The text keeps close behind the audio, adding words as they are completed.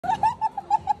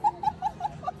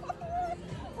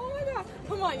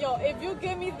on, yo. If you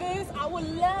give me this, I will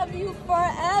love you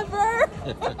forever.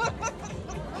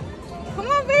 Come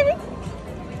on, baby.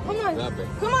 Come on. Drop it.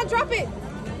 Come on, drop it.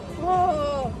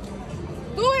 Whoa.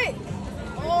 Do it.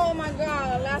 Oh my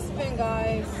God. Last spin,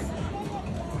 guys.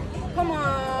 Come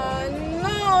on.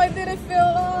 No, it didn't fill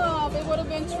up. It would have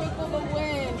been triple the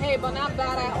win. Hey, but not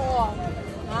bad at all.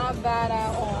 Not bad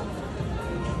at all.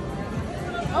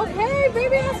 Okay,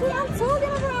 baby, that's what I'm talking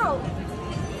about.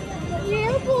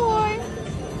 Yeah, boy.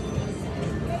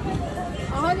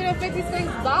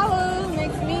 $156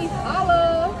 makes me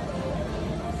holla.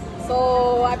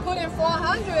 So I put in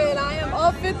 400. I am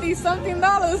up 50 something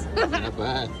dollars. Not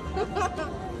bad.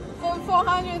 Put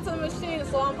 400 into the machine,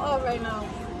 so I'm up right now.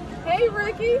 Hey,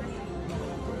 Ricky.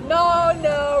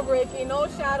 No, Ricky, no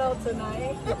shout out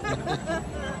tonight.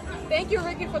 Thank you,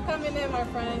 Ricky, for coming in, my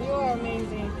friend. You are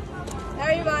amazing.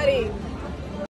 Everybody.